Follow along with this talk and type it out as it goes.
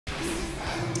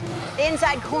The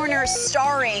Inside Corner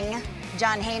starring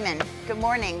Jon Heyman. Good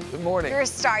morning. Good morning. You're a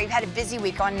star. You've had a busy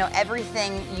week on Know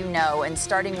Everything You Know, and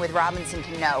starting with Robinson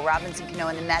Canó. Robinson Canó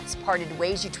and the Mets parted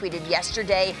ways. You tweeted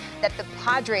yesterday that the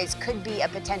Padres could be a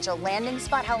potential landing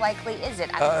spot. How likely is it?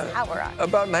 I don't know how we're on.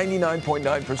 About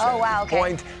 99.9%. Oh, wow, okay.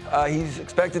 Point. He's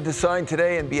expected to sign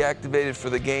today and be activated for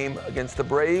the game against the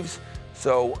Braves.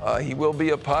 So he will be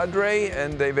a Padre,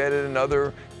 and they've added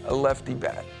another lefty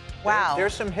bat. Wow.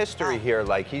 There's some history here.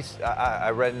 Like I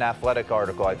read an Athletic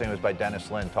article, I think it was by Dennis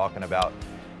Lin, talking about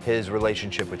his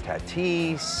relationship with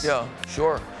Tatis. Yeah,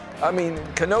 sure. I mean,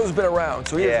 Cano's been around,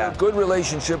 so he has a good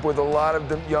relationship with a lot of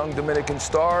the young Dominican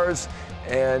stars.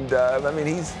 And I mean,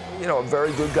 he's a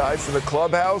very good guy for the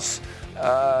clubhouse.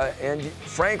 And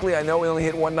frankly, I know he only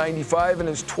hit 195 in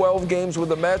his 12 games with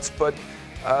the Mets, but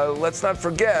let's not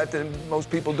forget, and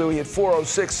most people do, he hit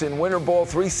 406 in winter ball,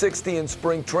 360 in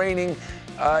spring training.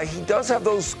 He does have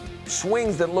those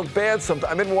swings that look bad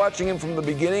sometimes. I've been watching him from the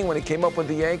beginning when he came up with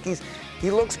the Yankees.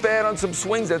 He looks bad on some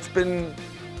swings that's been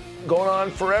going on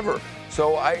forever.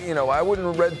 So I wouldn't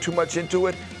have read too much into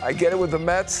it. I get it with the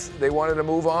Mets. They wanted to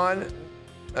move on.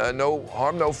 No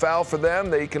harm, no foul for them.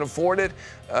 They can afford it.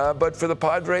 But for the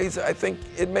Padres, I think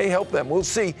it may help them. We'll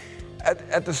see.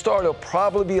 At the start, he'll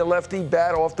probably be a lefty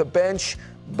bat off the bench.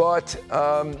 But,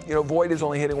 Voit is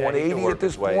only hitting 180 at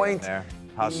this point.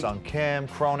 Ha-Sung Kim,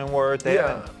 Cronenworth.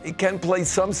 He can play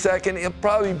some second. He'll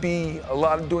probably be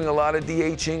doing a lot of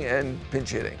DHing and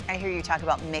pinch hitting. I hear you talk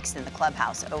about mixed in the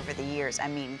clubhouse over the years. I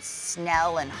mean,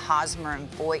 Snell and Hosmer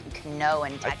and Voit and Cano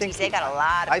and Tatis, they got a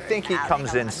lot of I think he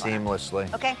comes in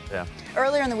seamlessly. Okay. Yeah.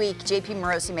 Earlier in the week, J.P.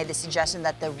 Morosi made the suggestion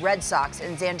that the Red Sox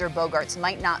and Xander Bogaerts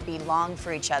might not be long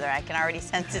for each other. I can already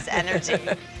sense his energy.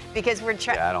 Because we're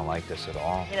trying. Yeah, I don't like this at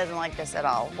all. He doesn't like this at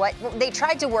all. What? They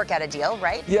tried to work out a deal,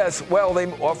 right? Yes. Well,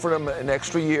 they offered him an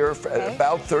extra year for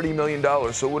about $30 million,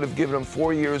 so it would have given him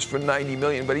 4 years for $90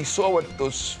 million. But he saw what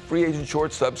those free agent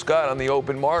shortstops got on the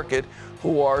open market,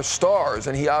 who are stars,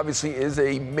 and he obviously is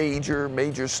a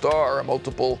major star, a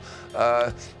multiple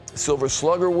Silver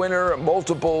Slugger winner, a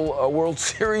multiple World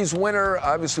Series winner,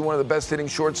 obviously one of the best hitting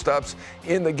shortstops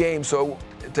in the game. So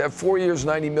to have 4 years,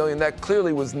 $90 million, that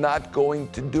clearly was not going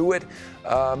to do it.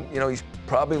 He's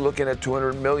probably looking at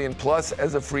 $200 million plus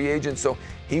as a free agent, so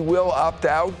he will opt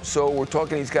out. So we're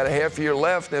talking he's got a half year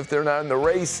left, and if they're not in the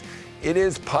race, it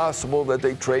is possible that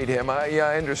they trade him.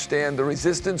 I understand the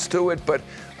resistance to it, but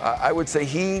I would say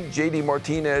he, J.D.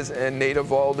 Martinez, and Nate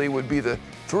Eovaldi would be the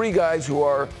three guys who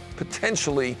are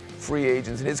potentially free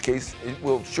agents. In his case, it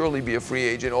will surely be a free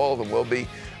agent. All of them will be,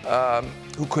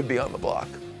 who could be on the block.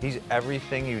 He's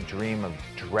everything you dream of: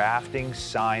 drafting,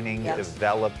 signing,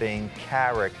 developing,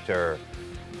 character,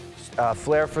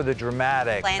 flair for the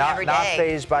dramatic, not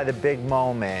fazed by the big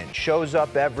moment, shows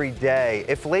up every day.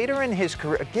 If later in his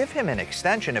career, give him an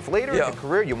extension. If later in the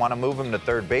career you want to move him to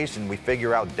third base and we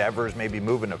figure out Devers maybe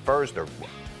moving to first, or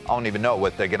I don't even know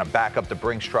what they're going to back up the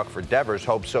Brinks truck for Devers,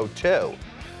 hope so too.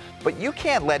 But you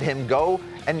can't let him go,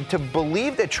 and to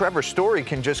believe that Trevor Story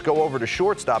can just go over to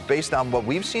shortstop based on what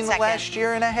we've seen the last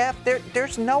year and a half,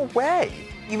 there's no way.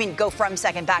 You mean go from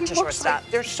second back to shortstop?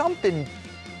 Like there's something's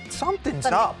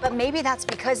up. But maybe that's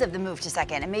because of the move to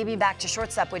second, and maybe back to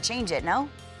shortstop would change it, no?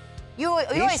 You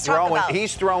always talk about...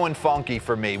 He's throwing funky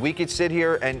for me. We could sit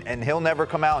here and he'll never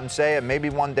come out and say it. Maybe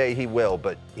one day he will,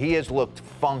 but he has looked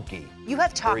funky. You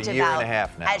have talked for a year about, and a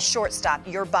half now. At shortstop,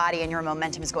 your body and your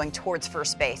momentum is going towards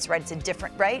first base, right? It's a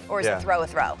different, right? Or is it throw a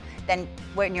throw? Then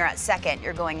when you're at second,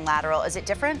 you're going lateral. Is it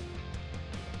different?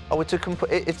 Oh,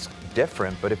 it's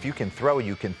different, but if you can throw,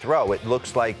 you can throw. It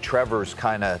looks like Trevor's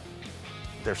kind of,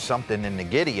 there's something in the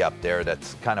giddy up there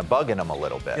that's kind of bugging him a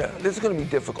little bit. Yeah, this is going to be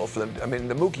difficult for them. I mean,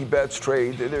 the Mookie Betts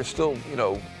trade, they're still,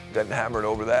 getting hammered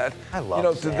over that. I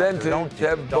love to have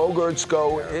Bogaerts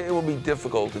go, it will be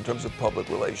difficult in terms of public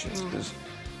relations because,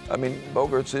 I mean,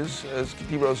 Bogaerts is, as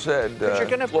T-Rose said, but you're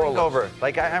going to bring over,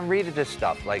 like I'm reading this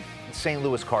stuff, like St.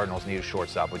 Louis Cardinals need a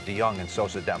shortstop with DeYoung and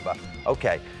Sosa Demba.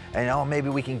 Okay, and maybe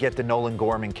we can get the Nolan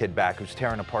Gorman kid back who's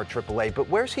tearing apart AAA, but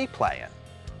where's he playing?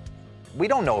 We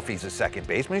don't know if he's a second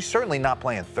baseman. He's certainly not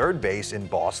playing third base in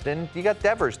Boston. You got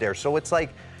Devers there, so it's like,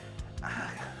 I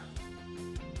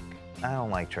don't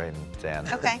like trading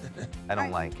Xander. Okay. I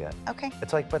don't like it. Okay.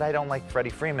 It's like, but I don't like Freddie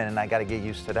Freeman, and I got to get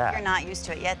used to that. You're not used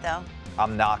to it yet, though.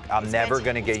 I'm never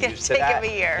going to get used to that. Him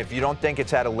a year. If you don't think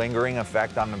it's had a lingering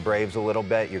effect on the Braves a little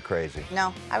bit, you're crazy.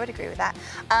 No, I would agree with that.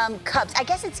 Cubs, I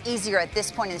guess it's easier at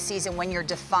this point in the season when you're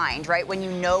defined, right? When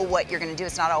you know what you're going to do.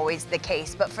 It's not always the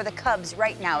case. But for the Cubs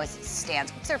right now as it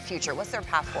stands, what's their future? What's their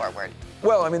path forward?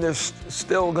 Well, I mean, they're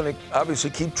still going to obviously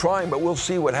keep trying, but we'll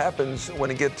see what happens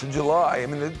when it gets to July. I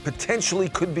mean, it potentially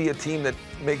could be a team that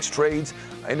makes trades.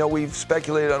 I know we've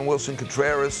speculated on Wilson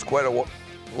Contreras quite a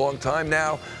long time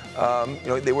now. You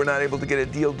know, they were not able to get a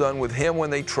deal done with him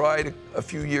when they tried a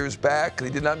few years back.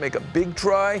 They did not make a big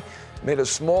try, made a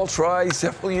small try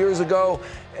several years ago.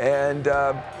 And,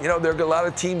 you know, there are a lot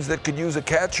of teams that could use a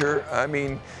catcher. I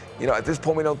mean, you know, at this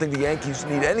point, we don't think the Yankees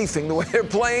need anything the way they're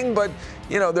playing, but,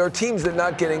 you know, there are teams that are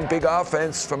not getting big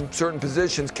offense from certain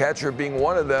positions, catcher being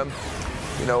one of them.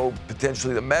 You know,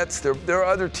 potentially the Mets. There are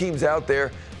other teams out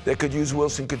there that could use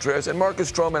Wilson Contreras. And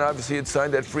Marcus Stroman obviously had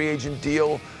signed that free agent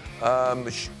deal,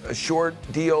 a short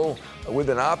deal with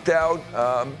an opt-out.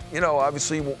 You know,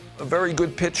 obviously a very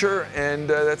good pitcher, and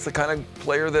that's the kind of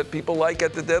player that people like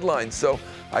at the deadline. So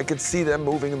I could see them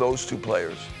moving those two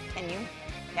players. And you?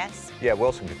 Yes? Yeah,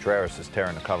 Wilson Contreras is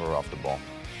tearing the cover off the ball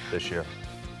this year.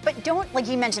 But don't, like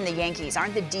you mentioned the Yankees,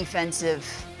 aren't the defensive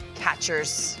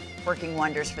catchers working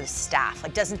wonders for the staff?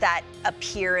 Like, doesn't that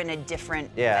appear in a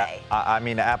different way? I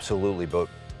mean, absolutely, but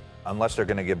unless they're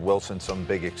going to give Wilson some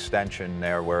big extension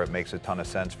there where it makes a ton of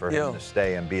sense for him to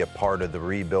stay and be a part of the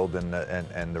rebuild and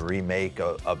the remake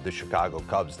of the Chicago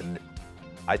Cubs, then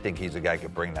I think he's a guy who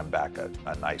could bring them back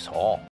a nice haul.